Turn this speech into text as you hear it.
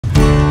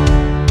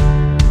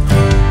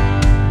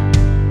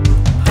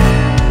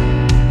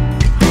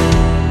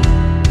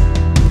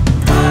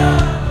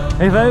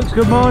Hey folks,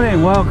 good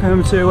morning.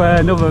 Welcome to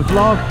another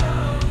vlog.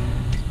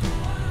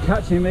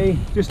 Catching me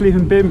just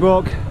leaving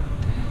Binbrook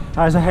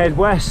as I head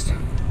west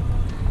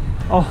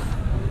off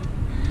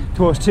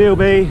towards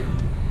Tilby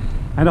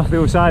and off the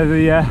other side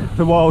of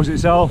the walls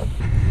itself.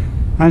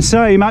 And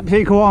so you might be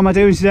thinking, what am I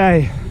doing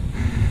today?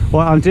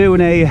 Well, I'm doing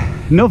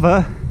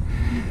another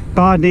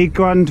Bardney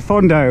Gran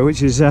Fondo,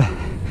 which is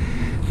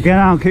again,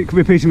 I'll keep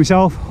repeating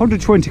myself,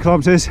 120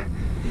 kilometres,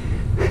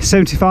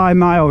 75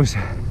 miles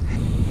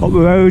up the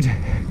road.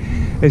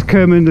 It's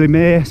Kermanley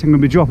Mere, so I'm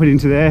going to be dropping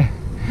into there,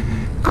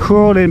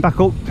 crawling back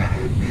up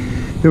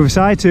the other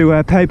side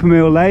to Paper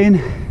Mill Lane,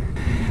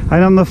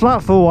 and on the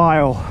flat for a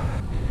while.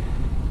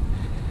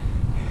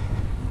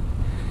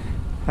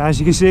 As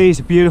you can see, it's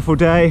a beautiful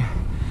day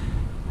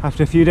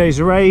after a few days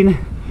of rain,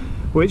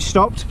 which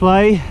stopped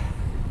play.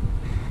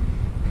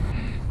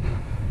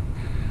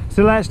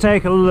 So let's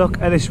take a look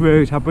at this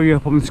route. I'll bring it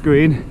up on the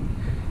screen.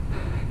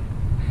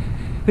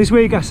 This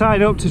week I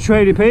signed up to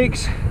Trading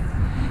Peaks,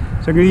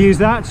 so I'm going to use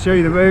that to show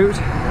you the route.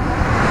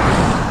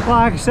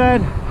 Like I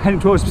said, heading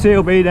towards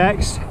Tilby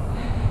next.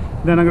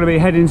 Then I'm going to be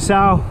heading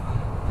south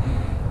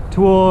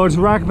towards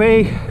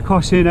Rugby,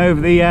 crossing over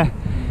the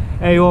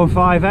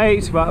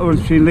A158, that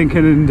runs between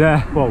Lincoln and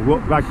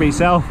Rugby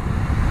itself.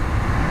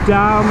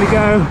 Down we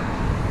go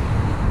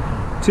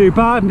to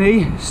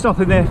Bardney,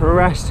 stopping there for a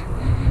rest.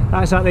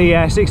 That's at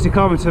the 60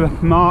 kilometre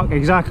mark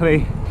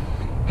exactly.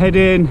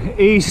 Heading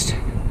east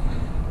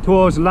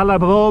towards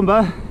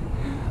Lalabomba,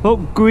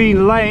 up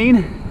Green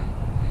Lane,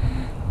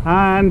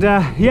 and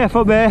yeah,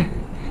 from there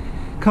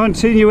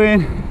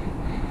continuing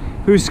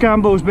through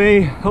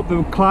Scamblesby, up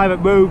the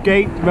Climate Road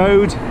Gate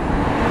Road,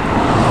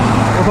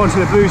 up onto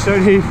the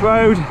Bluestone Heath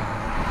Road,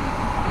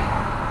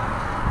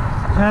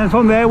 and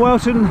from there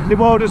Welton the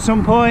Wold at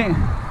some point.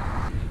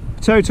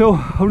 Total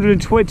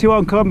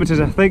 121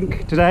 kilometres I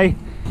think today.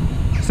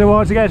 So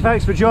once again,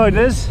 thanks for joining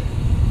us.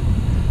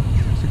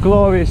 It's a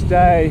glorious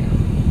day.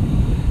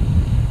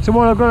 So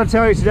what I've got to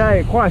tell you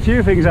today, quite a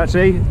few things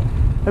actually.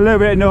 A little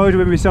bit annoyed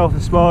with myself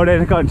this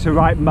morning. I got into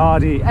right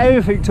Mardy.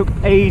 Everything took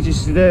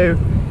ages to do.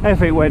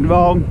 Everything went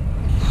wrong.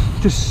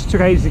 Just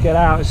took ages to get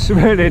out. I was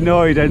really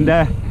annoyed, and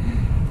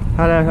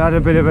had a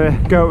bit of a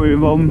go with my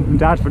mum and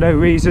dad for no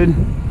reason.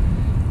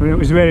 I mean, it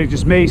was really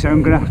just me, so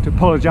I'm going to have to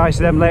apologise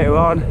to them later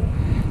on.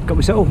 Got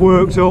myself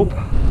worked up.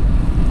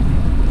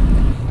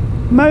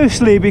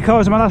 Mostly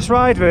because of my last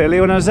ride really,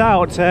 when I was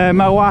out,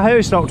 my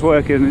Wahoo stopped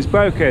working. It's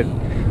broken.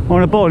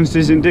 One of the buttons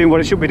isn't doing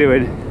what it should be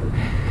doing.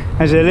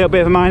 Has a little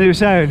bit of a mind of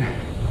its own.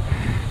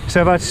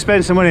 So I've had to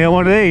spend some money on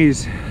one of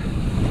these.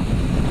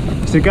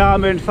 It's a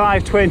Garmin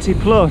 520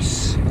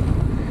 Plus.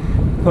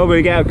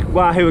 Probably get a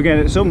Wahoo again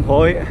at some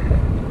point.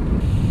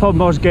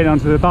 Problem was getting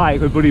onto the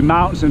bike with bloody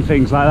mounts and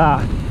things like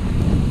that.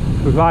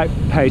 It was right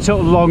pay. It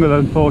took longer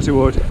than I thought it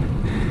would.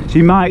 So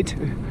you might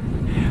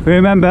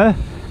remember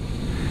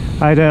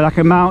I had like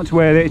a mount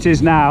where it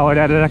is now. I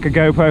had like a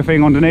GoPro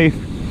thing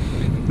underneath.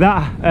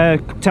 That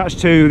attached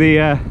to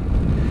the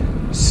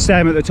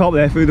stem at the top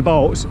there through the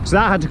bolts, so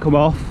that had to come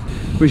off,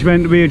 which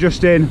meant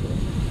readjusting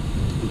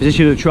the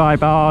position of the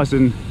tri-bars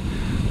and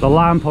the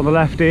lamp on the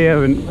left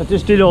here, and I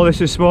just did all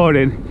this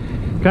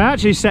morning. I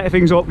actually set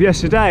things up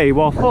yesterday,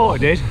 well I thought I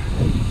did,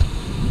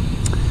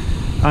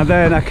 and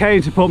then I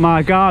came to put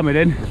my Garmin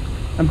in,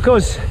 and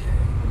because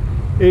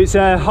it's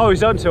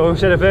horizontal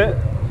instead of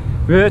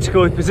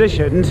vertically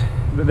positioned,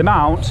 the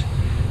mount,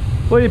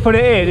 when you put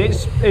it in,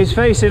 it's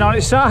facing on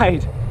its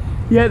side.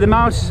 Yeah, the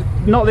mount,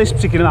 not this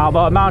particular mount,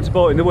 but a mount I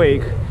bought in the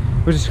week,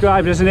 was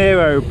described as an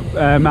aero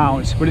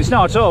mount, but it's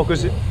not at all,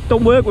 because it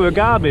don't work with a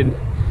Garmin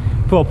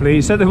properly.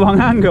 It's at the wrong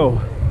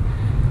angle.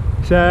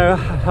 So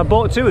I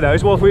bought two of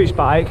those, one for each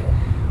bike.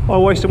 What a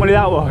waste of money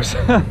that was.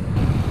 And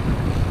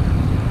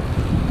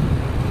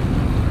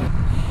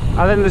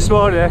then this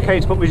morning I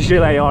came to put my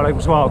gilet on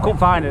as well. I couldn't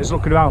find it, I was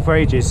looking around for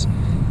ages.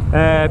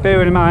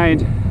 Bearing in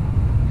mind,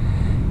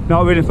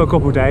 not ridden for a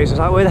couple of days, I was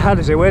like, where the hell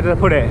is it? Where did I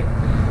put it?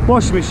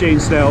 Washing machine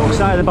still,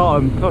 sat at the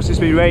bottom, because it's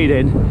been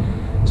raining.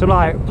 So I'm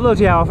like,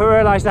 bloody hell, if I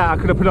realised that, I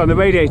could have put it on the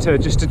radiator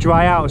just to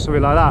dry out or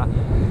something like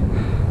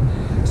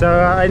that. So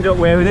I ended up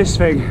wearing this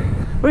thing,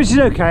 which is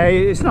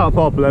okay, it's not a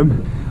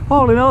problem.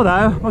 All in all though,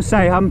 I must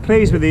say, I'm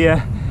pleased with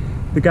the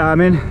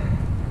Garmin.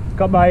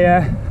 Got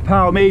my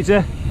power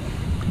meter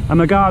and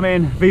my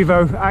Garmin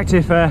Vivo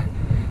Active 3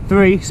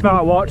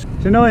 smartwatch.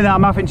 So knowing that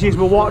I'm having to use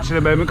my watch at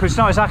the moment, because it's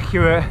not as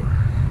accurate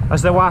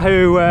as the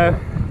Wahoo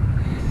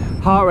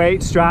heart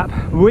rate strap,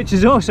 which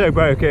is also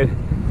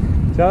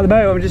broken. So at the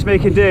moment I'm just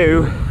making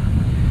do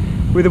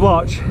with the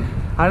watch.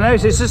 I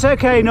notice it's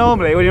okay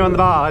normally when you're on the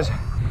bars,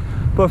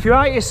 but if you're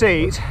out your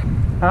seat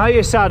and out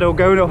your saddle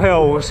going up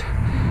hills,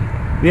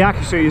 the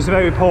accuracy is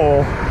very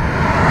poor.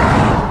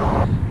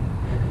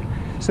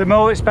 So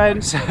more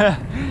expense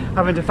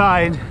having to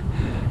find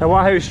a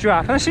Wahoo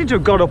strap. And I seem to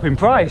have gone up in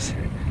price.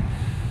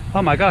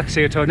 Oh my god, I can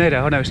see a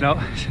tornado. Oh no, it's not.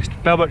 It's just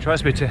Bellbutcher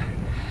asked me to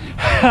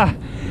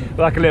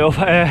like a little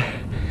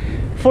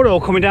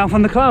funnel coming down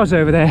from the clouds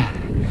over there.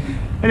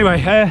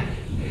 Anyway,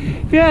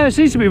 yeah, it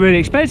seems to be really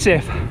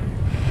expensive.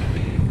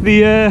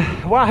 The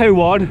Wahoo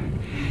one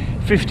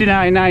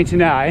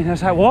 59.99. I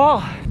was like,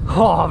 what?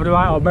 Oh, I've been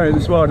right on moon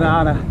this morning,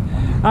 aren't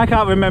I? I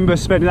can't remember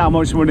spending that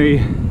much money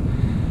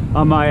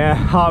on my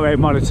heart rate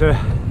monitor.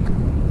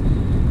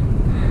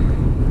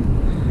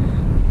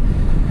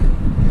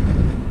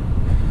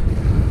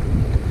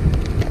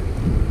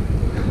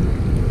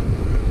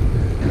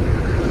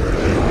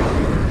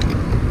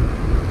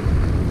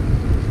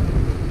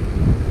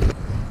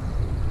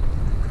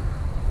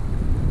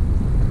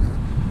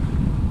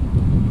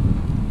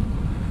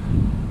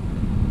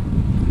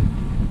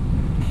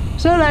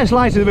 So let's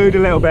lighten the mood a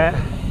little bit.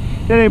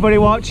 Did anybody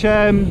watch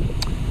my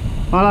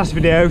last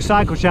video,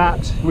 Cycle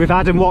Chat with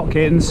Adam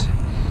Watkins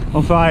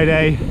on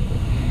Friday?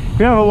 If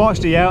you haven't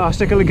watched it yet, I'll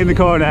stick a link in the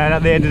corner and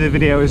at the end of the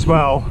video as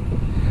well.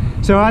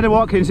 So Adam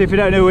Watkins, if you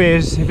don't know who he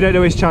is, if you don't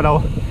know his channel,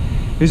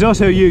 he's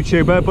also a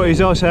YouTuber, but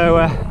he's also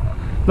a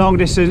long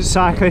distance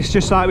cyclist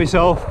just like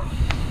myself,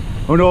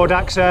 an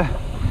audaxer.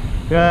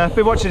 I've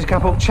been watching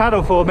his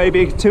channel for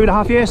maybe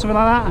 2.5 years, something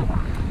like that.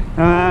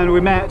 And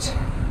we met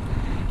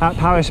at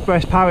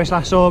Paris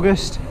last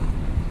August. So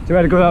we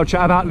had a good old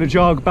chat about the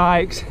jog,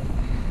 bikes,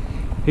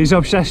 his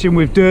obsession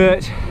with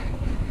dirt,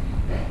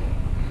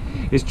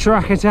 his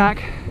track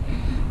attack.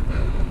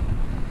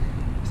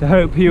 So I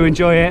hope you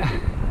enjoy it.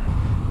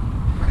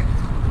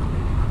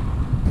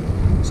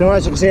 So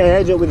as you can see, I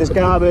ended up with this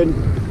Garmin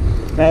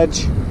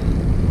Edge.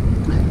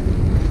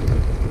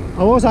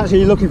 I was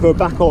actually looking for a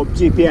backup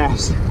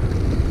GPS,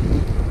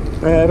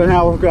 but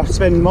now I'm going to have to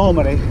spend more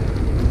money.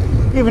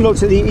 Even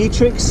looked at the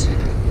E-Trix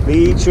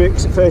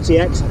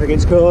 30X, I think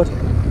it's called,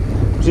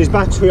 which is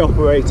battery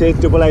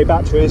operated, AA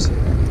batteries.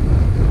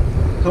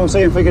 I'm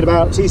thinking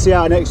about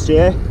TCR next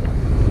year.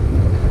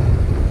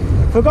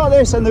 If I got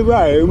this and the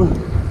Roam,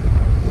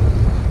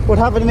 would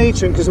have an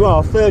E-Trix as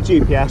well, third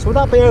GPS, would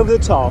that be over the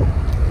top?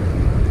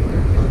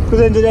 Because at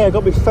the end of the day I've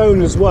got my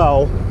phone as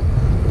well.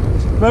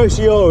 Most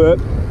of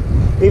Europe,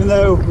 even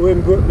though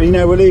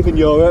we're leaving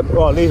Europe,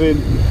 or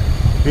leaving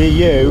the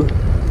EU,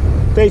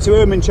 data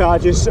roaming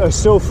charges are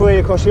still free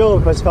across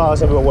Europe as far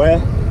as I'm aware.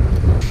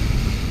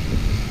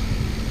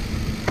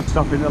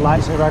 Stopping the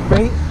lights at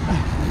Rugby.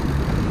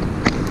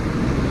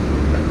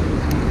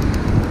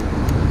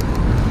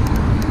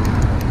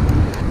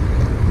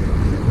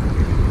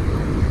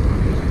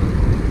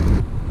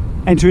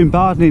 Entering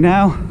Bardney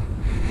now.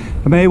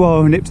 I may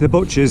well nip to the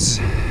Butchers.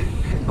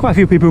 Quite a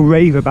few people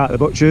rave about the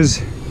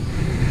Butchers.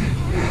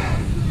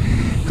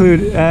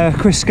 Include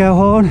Chris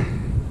Scalehorn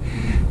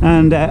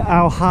and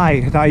Al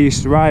High that I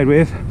used to ride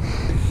with.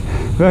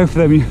 Both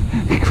of them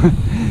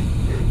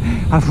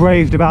have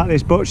raved about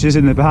this Butchers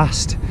in the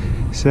past,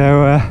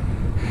 so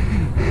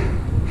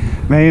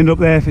may end up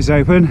there if it's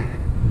open.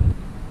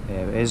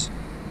 There it is,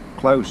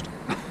 closed.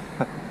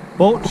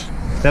 But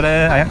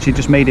I actually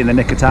just made it in the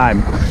nick of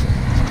time.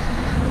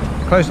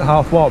 Closed at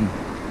 1:30,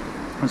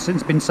 and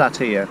since been sat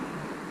here,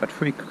 I've had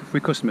three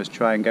customers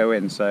try and go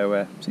in,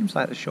 so seems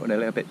like they're shutting a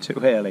little bit too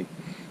early.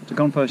 So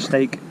gone for a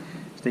steak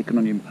and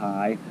onion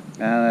pie,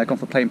 and gone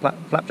for plain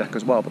flapjack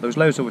as well, but there was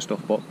loads of other stuff,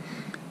 but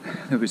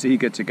it was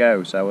eager to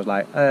go, so I was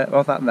like,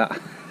 well, that.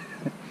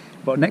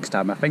 But next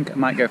time I think I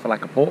might go for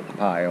like a pork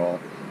pie or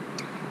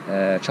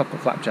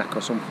chocolate flapjack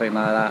or something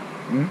like that.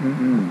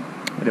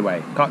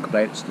 Anyway, can't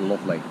complain, it's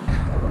lovely.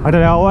 I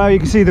don't know, well, you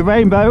can see the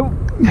rainbow.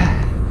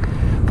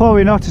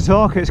 Probably not at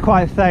all, it's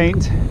quite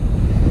faint.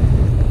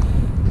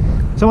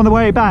 So on the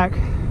way back,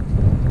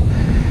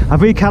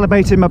 I've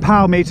recalibrated my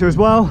power meter as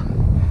well,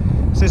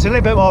 so it's a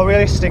little bit more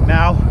realistic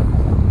now.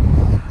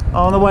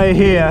 On the way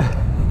here,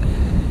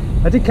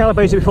 I did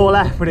calibrate it before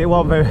I left, but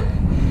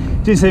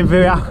didn't seem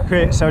very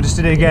accurate, so I just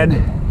did it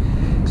again.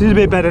 Seems a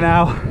bit better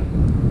now.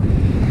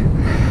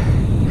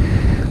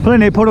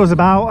 Plenty of puddles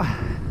about.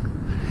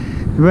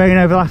 Rain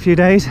over the last few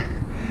days,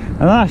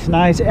 and last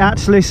night it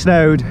actually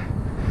snowed.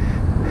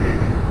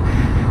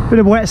 Bit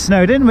of wet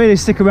snow, didn't really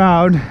stick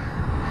around,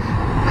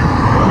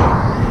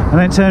 and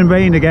then it turned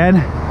rain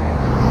again.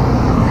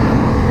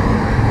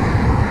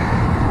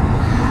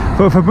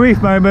 But for a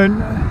brief moment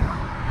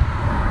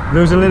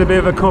there was a little bit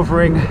of a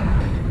covering.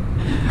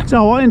 So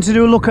I wanted to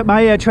do a look at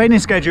my training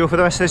schedule for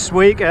the rest of this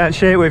week and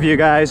share it with you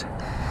guys,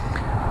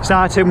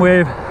 starting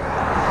with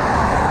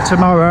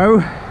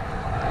tomorrow.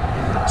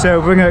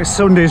 So bring out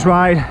Sunday's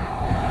ride,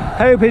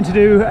 hoping to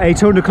do a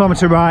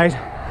 200-kilometre ride,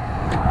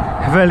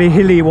 a fairly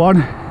hilly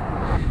one.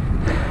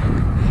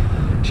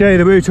 Show you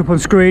the route up on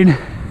screen.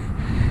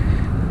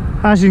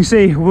 As you can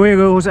see,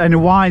 wiggles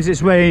and winds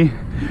its way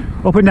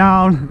up and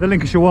down the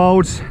Lincolnshire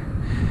wolds.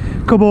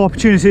 A couple of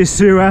opportunities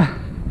to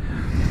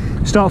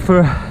stop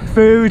for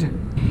food.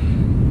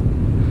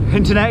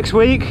 Into next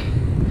week,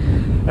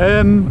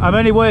 I'm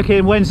only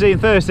working Wednesday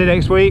and Thursday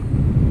next week,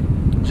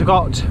 so I've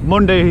got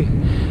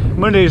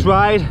Monday's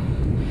ride,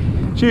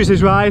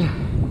 Tuesday's ride.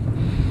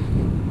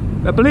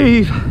 I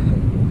believe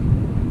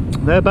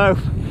they're both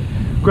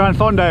Gran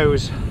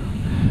Fondos,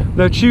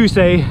 though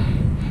Tuesday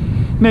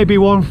maybe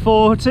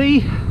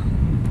 140.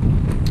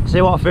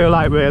 See what I feel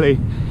like really,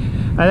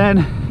 and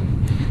then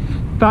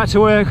back to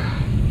work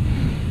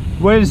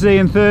Wednesday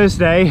and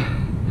Thursday.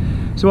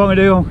 So what I'm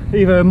going to do,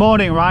 either a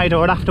morning ride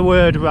or an after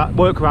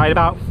work ride,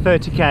 about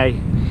 30k.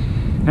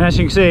 And as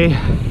you can see,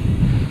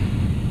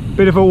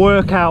 bit of a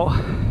workout.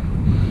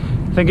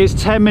 I think it's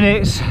 10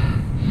 minutes,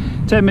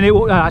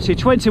 actually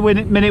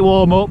 20-minute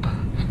warm up,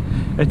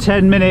 a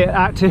 10-minute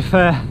active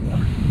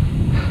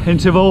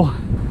interval.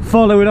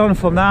 Following on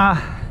from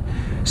that,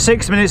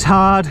 6 minutes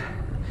hard,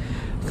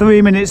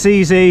 3 minutes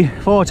easy,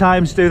 4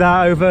 times do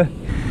that over,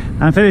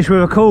 and finish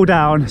with a cool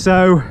down.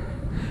 So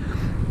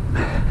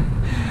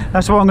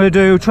that's what I'm going to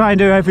do. Try and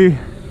do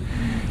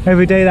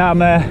every day that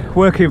I'm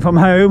working from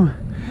home,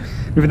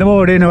 either in the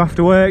morning or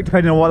after work,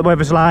 depending on what the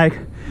weather's like,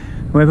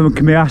 whether I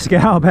can be asked to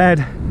get out of bed.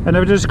 And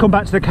I've just come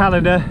back to the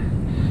calendar.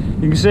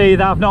 You can see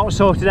that I've not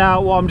sorted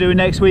out what I'm doing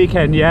next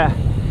weekend yet.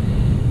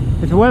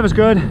 If the weather's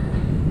good,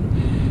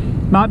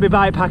 might be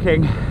bike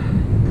packing.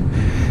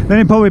 The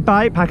only problem with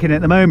bike packing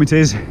at the moment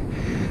is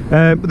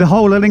the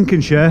whole of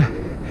Lincolnshire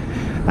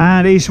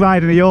and East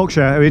Riding of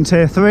Yorkshire are in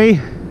tier 3.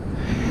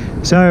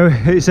 So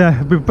it's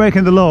we're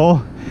breaking the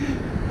law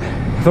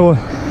for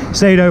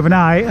staying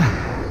overnight.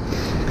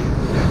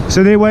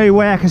 So the only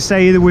way I can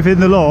stay within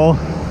the law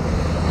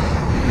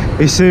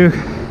is to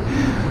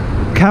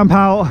camp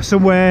out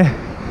somewhere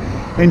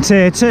in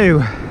tier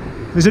 2.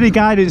 There's only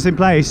guidance in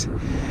place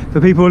for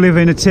people who live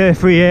in a tier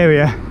 3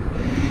 area.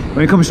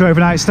 When it comes to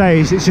overnight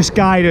stays, it's just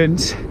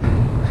guidance.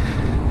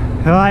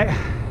 Alright.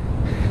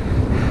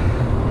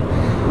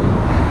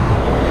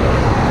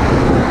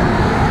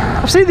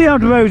 I've seen the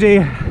odd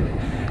roadie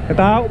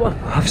about.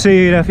 I've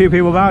seen a few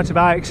people on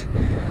motorbikes,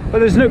 but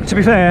there's no, to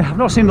be fair, I've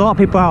not seen a lot of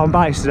people out on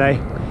bikes today.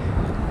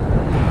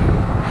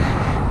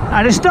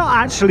 And it's not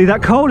actually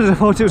that cold as I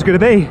thought it was going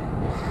to be.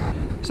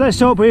 So let's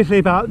talk briefly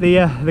about the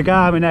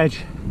Garmin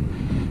Edge.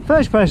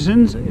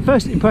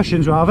 First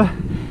impressions rather,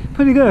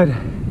 pretty good.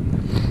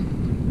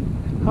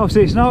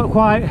 Obviously it's not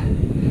quite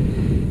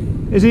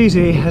as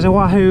easy as a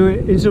Wahoo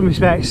in some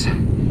respects.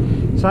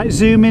 It's like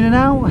zoom in and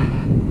out,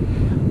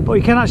 but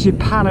you can actually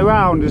pan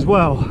around as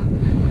well,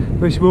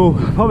 which will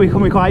probably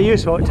come in quite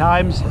useful at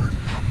times.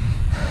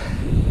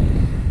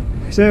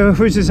 So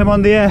for instance, I'm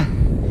on the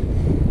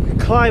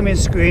climbing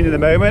screen at the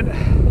moment.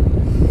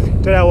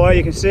 Don't know what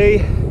you can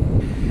see.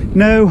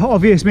 No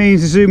obvious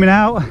means of zooming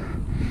out,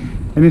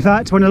 and in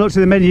fact when I looked at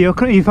the menu I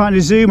couldn't even find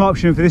a zoom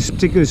option for this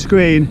particular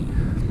screen.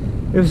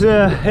 It was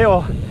a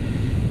hill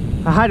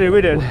I hadn't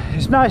ridden.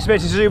 It's nice to be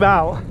able to zoom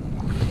out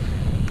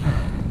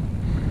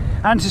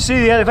and to see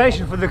the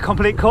elevation for the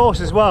complete course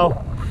as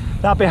well.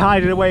 That'll be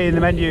hiding away in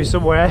the menu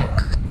somewhere.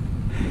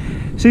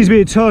 Seems to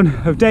be a ton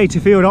of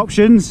data field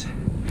options.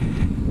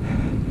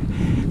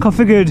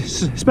 Configured,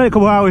 spent a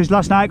couple of hours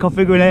last night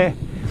configuring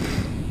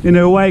it in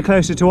a way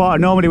closer to what I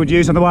normally would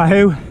use on the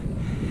Wahoo.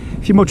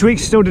 A few more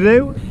tweaks still to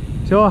do.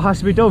 So it all has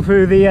to be done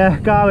through the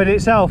Garmin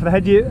itself, the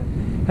head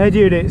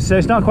unit. So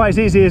it's not quite as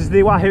easy as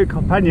the Wahoo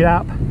companion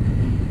app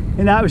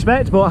in that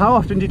respect, but how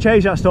often do you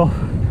change that stuff?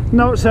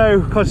 Not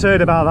so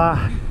concerned about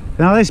that.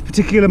 Now this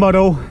particular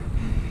model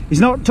is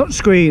not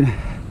touchscreen,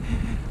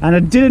 and I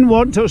didn't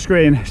want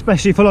touchscreen,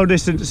 especially for long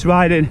distance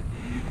riding.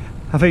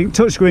 I think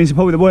touchscreens are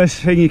probably the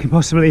worst thing you can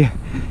possibly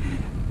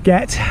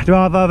get. I'd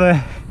rather have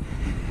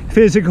a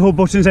physical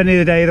buttons any of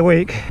the day of the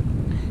week.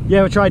 You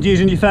ever tried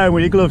using your phone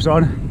with your gloves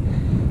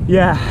on?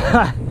 Yeah,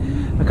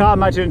 I can't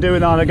imagine doing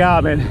that on a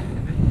Garmin.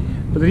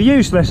 But they're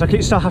useless. I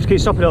have to keep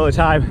stopping all the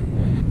time.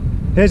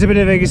 Here's a bit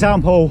of an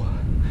example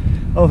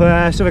of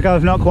something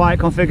I've not quite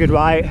configured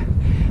right.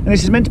 And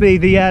this is meant to be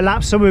the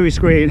lap summary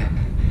screen.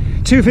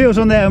 Two fields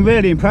on there I'm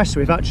really impressed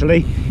with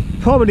actually.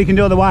 Probably can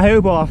do on the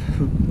Wahoo, but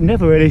I've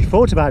never really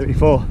thought about it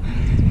before.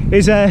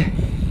 Is ETA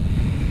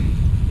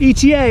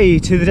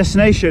to the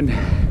destination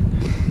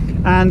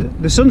and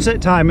the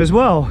sunset time as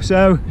well.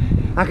 So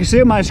I can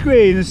see on my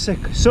screen the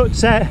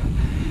sunset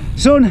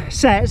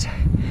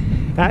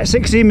at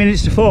 16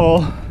 minutes to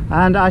 4,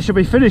 and I should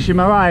be finishing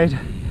my ride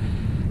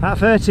at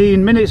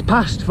 13 minutes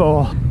past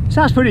 4.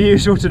 So that's pretty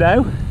useful to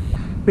know.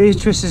 Be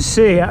interested to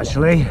see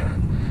actually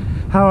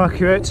how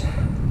accurate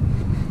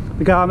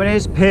the Garmin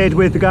is paired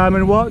with the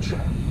Garmin watch.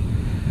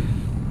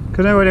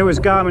 Because I know when it was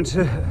Garmin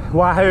to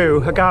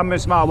Wahoo, a Garmin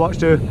smartwatch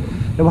to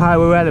the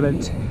Wahoo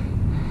Element,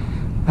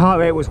 the heart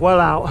rate was well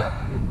out.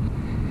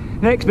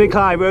 Next big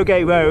climb,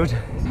 Rogate Road,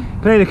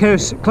 paying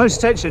close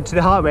attention to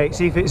the heart rate,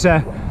 see if it's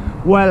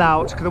well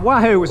out. Because the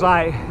Wahoo was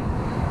like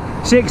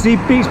 60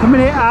 beats per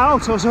minute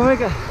out or something.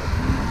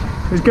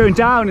 It was going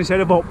down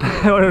instead of up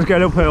when it was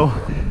going uphill.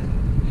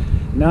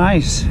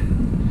 Nice.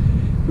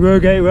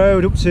 Rogate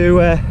Road up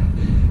to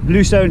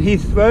Bluestone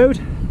Heath Road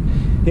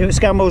here at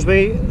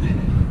Scamblesby.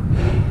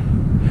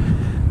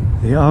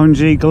 The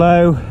orangey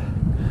glow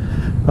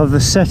of the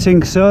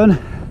setting sun.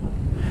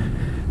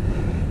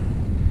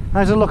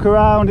 As I look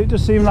around, it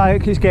does seem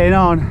like it's getting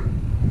on.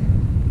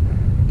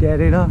 Get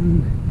it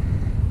on,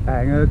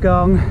 bang a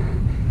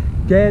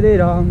gong, get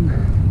it on.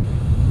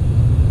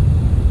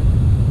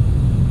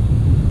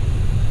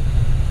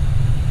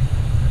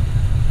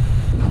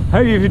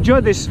 Hope you've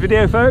enjoyed this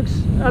video,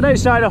 folks. I know it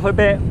started off a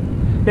bit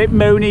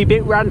moany,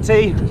 bit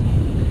ranty.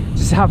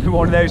 Just having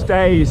one of those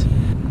days,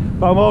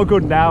 but I'm all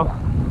good now.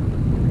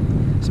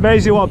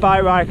 amazing what a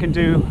bike ride can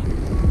do.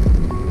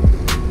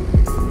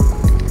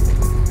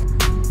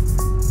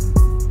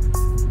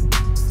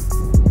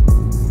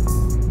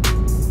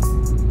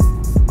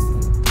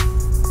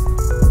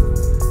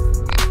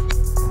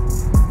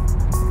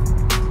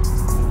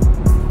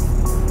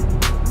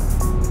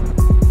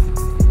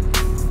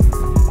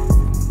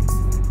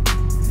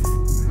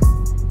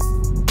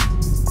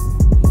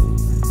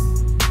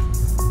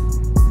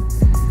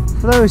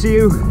 For those of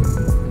you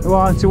who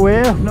aren't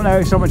aware, not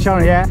noticed on my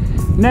channel yet,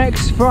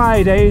 next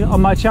Friday on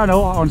my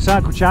channel on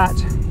Cycle Chat,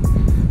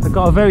 I've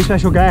got a very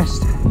special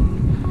guest.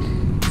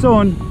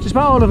 Someone just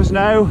about all of us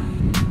know.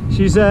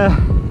 She's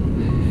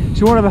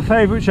one of my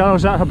favourite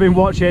channels that I've been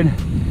watching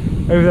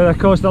over the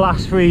course of the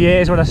last 3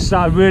 years when I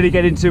started really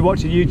getting into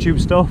watching YouTube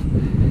stuff.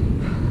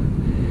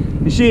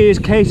 And she is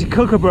Katie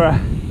Kookaburra.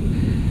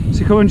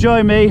 So come and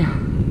join me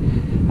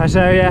as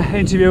I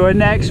interview her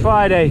next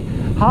Friday,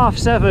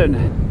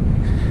 7:30.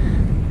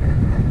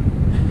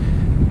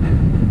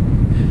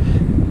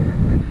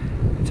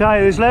 Tell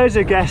you, there's loads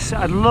of guests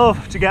I'd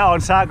love to get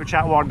on Cycle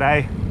Chat one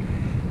day,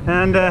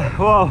 and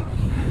well,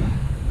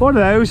 one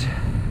of those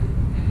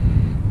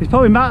is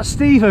probably Matt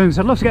Stevens.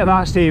 I'd love to get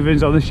Matt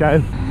Stevens on the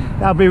show.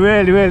 That'd be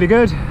really, really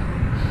good.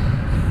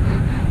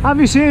 Have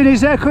you seen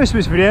his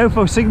Christmas video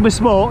for Sigma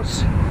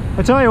Sports?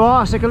 I tell you what,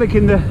 I'll stick a link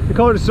in the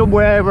corner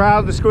somewhere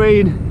around the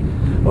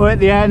screen or at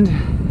the end.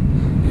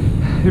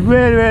 It's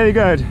really, really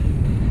good.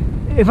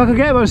 If I could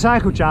get him on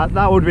Cycle Chat,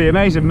 that would be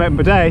amazing. Make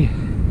my day.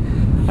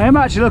 I am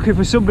actually looking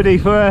for somebody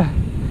for, I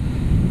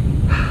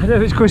don't know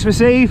if it's Christmas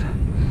Eve,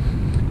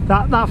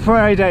 that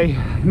Friday,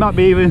 it might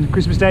be even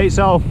Christmas Day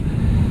itself.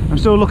 I'm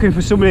still looking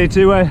for somebody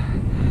to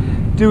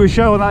do a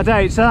show on that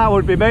date, so that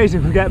would be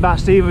amazing if we get Matt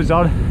Stevens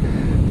on.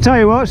 I'll tell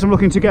you what, so I'm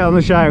looking to get on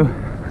the show.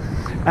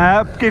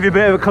 Give you a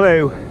bit of a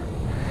clue.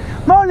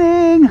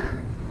 Morning!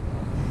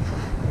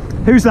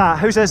 Who's that?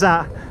 Who says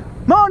that?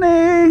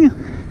 Morning!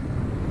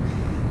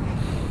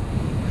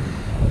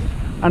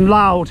 And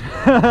loud.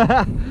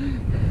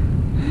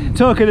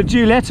 Talking of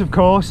Juliet, of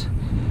course,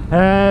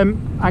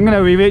 I'm going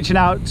to be reaching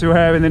out to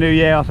her in the new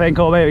year, I think,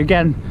 or maybe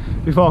again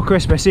before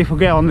Christmas, see if we'll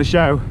get on the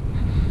show.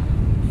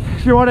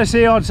 If you want to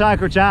see her on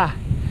Cycle Chat,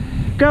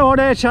 go on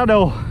her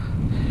channel,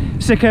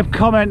 stick a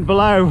comment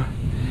below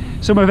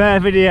some of her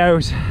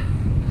videos,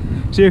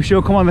 see if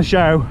she'll come on the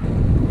show.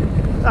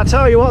 I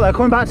tell you what though,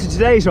 coming back to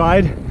today's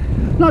ride,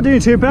 not doing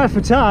too bad for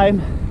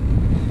time.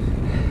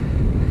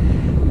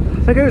 I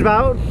think it was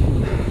about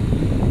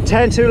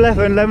 10 to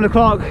 11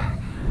 o'clock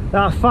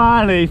that I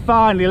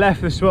finally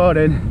left this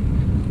morning.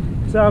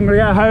 So I'm going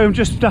to get home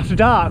just after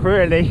dark,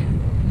 really.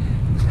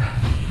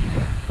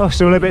 Oh,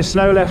 still a little bit of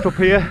snow left up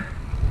here.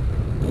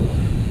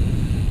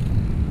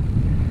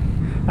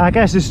 I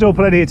guess there's still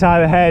plenty of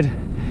time ahead,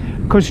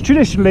 because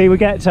traditionally we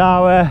get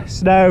our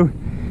snow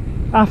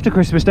after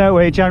Christmas, don't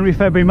we? January,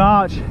 February,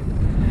 March,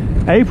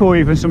 April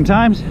even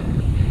sometimes.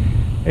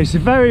 It's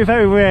very,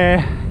 very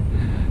rare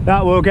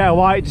that we'll get a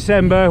white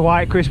December,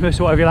 white Christmas,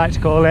 whatever you like to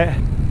call it.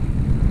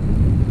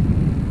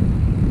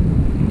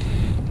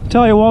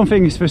 Tell you one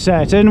thing is for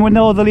certain, when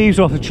all the leaves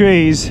are off the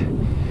trees,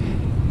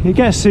 you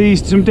get to see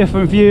some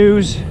different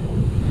views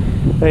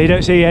that you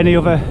don't see any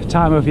other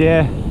time of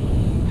year.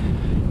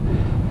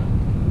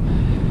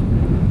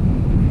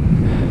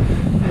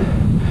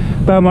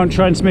 Beaumont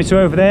transmitter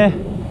over there,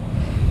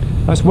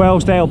 that's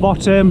Wellsdale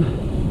Bottom,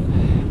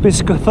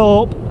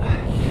 Biscathorpe,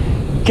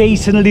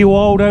 Gayton and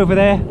Leewald over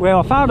there, where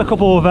I found a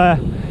couple of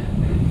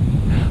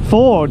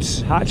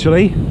Fords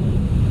actually.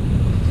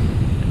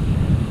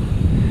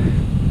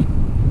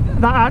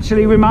 That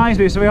actually reminds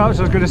me of something else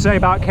I was going to say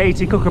about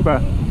Katie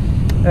Kookaburra.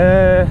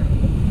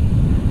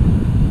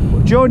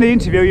 During the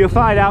interview you'll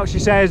find out she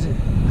says,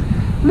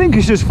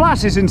 Lincolnshire's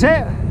flat, isn't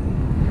it?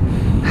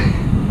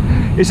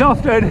 It's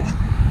often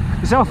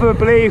a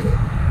belief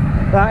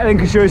that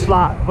Lincolnshire is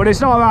flat, but it's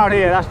not around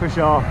here, that's for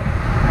sure.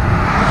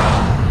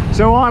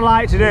 So what I'd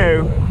like to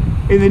do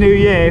in the new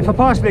year, if I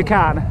possibly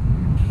can,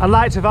 I'd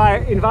like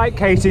to invite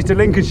Katie to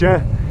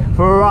Lincolnshire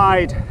for a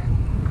ride.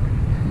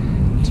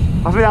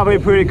 I think that'll be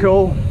pretty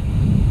cool.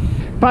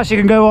 Perhaps you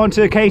can go on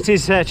to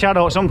Katie's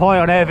channel at some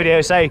point on her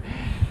video, say,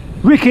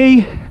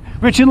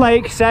 Richard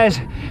Lake says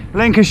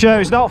Lincolnshire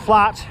is not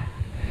flat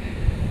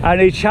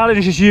and he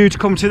challenges you to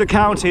come to the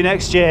county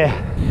next year.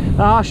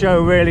 I'll show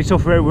a really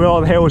tough route with all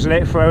the hills in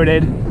it thrown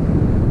in.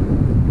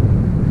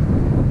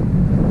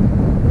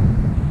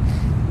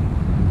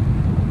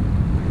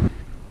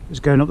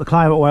 Just going up the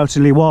climb at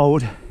Welton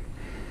Leewald,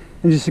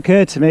 and it just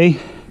occurred to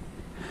me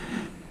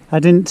I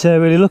didn't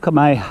really look at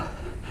my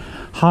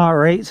heart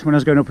rate when I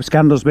was going up with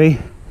Scandalsby,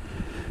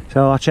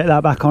 so I'll check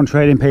that back on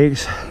Trading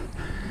Peaks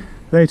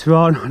later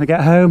on when I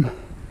get home.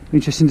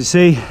 Interesting to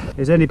see if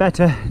it's any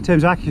better in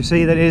terms of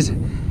accuracy than it is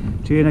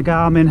between a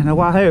Garmin and a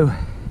Wahoo.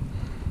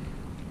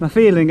 My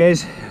feeling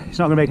is it's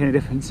not going to make any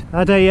difference. I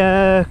had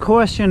a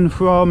question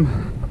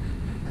from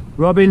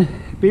Robin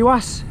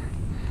Biwas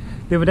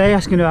the other day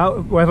asking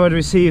about whether I'd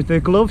received the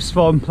gloves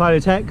from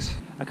Planetex.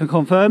 I can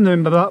confirm they're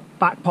in my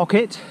back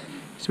pocket.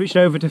 Switched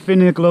over to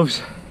thinner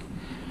gloves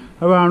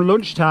around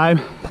lunchtime,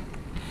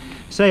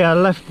 so say, I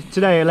left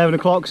today at 11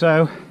 o'clock,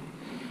 so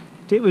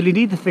didn't really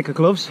need the thicker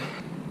gloves.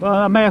 Well,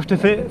 I may have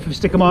to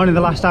stick them on in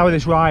the last hour of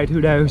this ride, who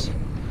knows.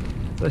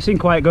 But they seem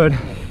quite good.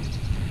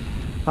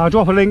 I'll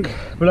drop a link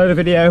below the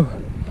video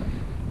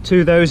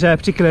to those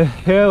particular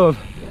pair of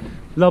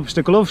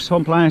lobster gloves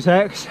on Planet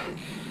X.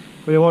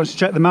 If anybody wants to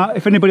check them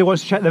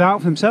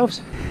out, for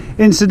themselves.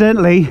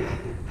 Incidentally,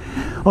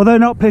 although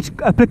not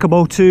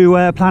applicable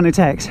to Planet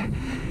X,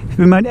 if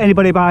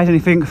anybody buys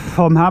anything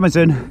from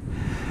Amazon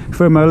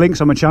from links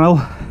on my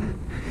channel,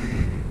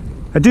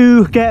 I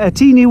do get a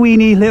teeny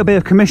weeny little bit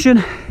of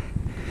commission.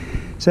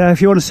 So if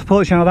you want to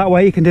support the channel that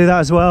way, you can do that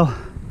as well.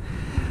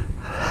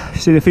 I've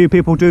seen a few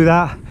people do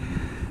that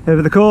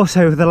over the course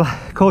of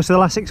the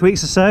last 6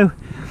 weeks or so.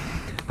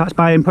 That's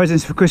buying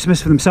presents for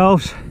Christmas for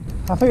themselves.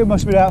 I think it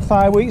must be about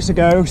 5 weeks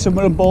ago,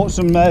 someone bought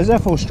some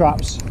Zeffel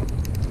straps.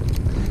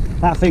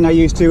 That thing I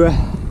used to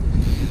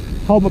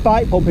hold my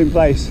bike pump in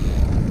place.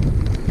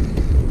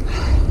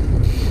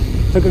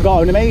 I think I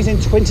got an amazing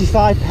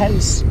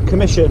 25p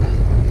commission.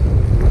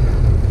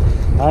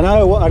 I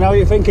know what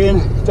you're thinking,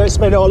 don't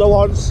spend it all at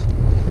once.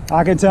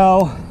 I can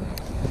tell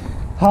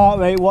heart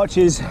rate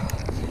watches,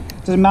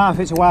 doesn't matter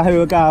if it's a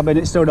Wahoo or Garmin,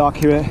 it's still not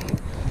accurate.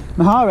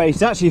 My heart rate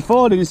is actually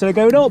falling instead of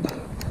going up.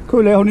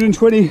 Currently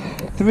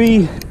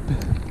 123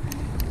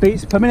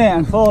 beats per minute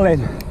and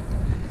falling.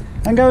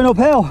 And going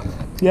uphill.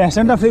 Yes,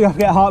 I'm definitely going to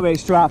get a heart rate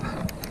strap.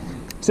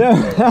 So,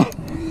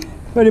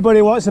 if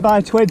anybody wants to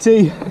buy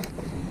 20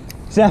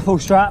 Zeffel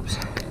straps,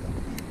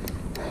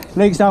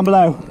 links down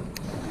below.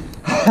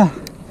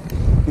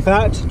 In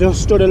fact,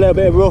 just done a little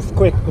bit of rough,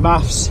 quick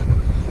maths.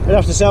 I'd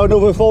have to sell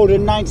another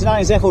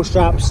 499 Zeffel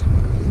straps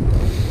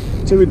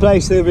to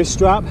replace the wrist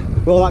strap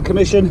with all that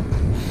commission.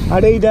 I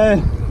need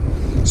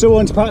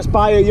someone to perhaps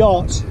buy a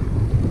yacht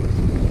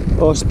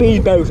or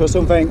speedboat or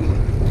something.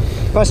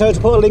 Perhaps I have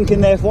to put a link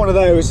in there for one of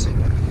those.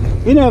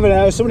 You never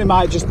know, somebody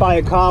might just buy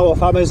a car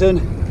off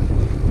Amazon.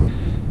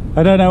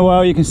 I don't know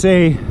how you can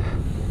see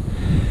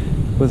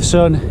with the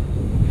sun.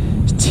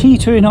 It's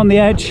teetering on the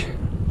edge.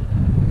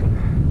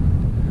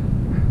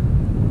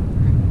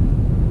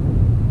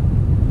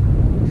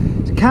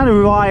 It's kind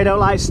of why I don't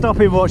like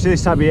stopping much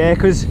this time of year,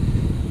 because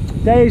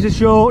days are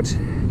short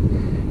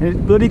and it's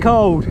bloody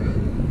cold,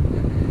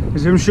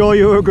 as I'm sure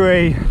you'll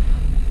agree.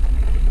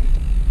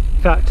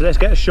 In fact, let's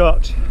get a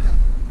shot.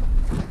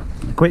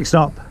 Quick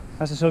stop.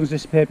 As the sun's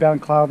disappeared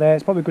behind cloud there,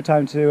 it's probably a good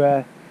time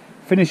to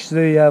finish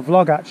the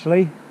vlog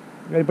actually.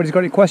 If anybody's got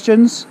any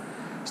questions,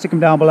 stick them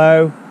down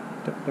below.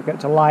 Don't forget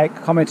to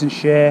like, comment and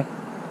share.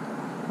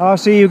 I'll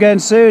see you again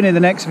soon in the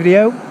next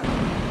video.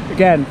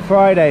 Again,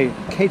 Friday,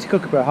 Katie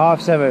Kookaburra,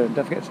 7:30.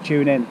 Don't forget to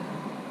tune in.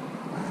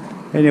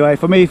 Anyway,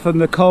 for me from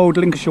the cold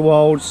Lincolnshire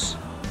wilds,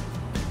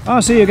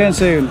 I'll see you again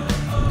soon.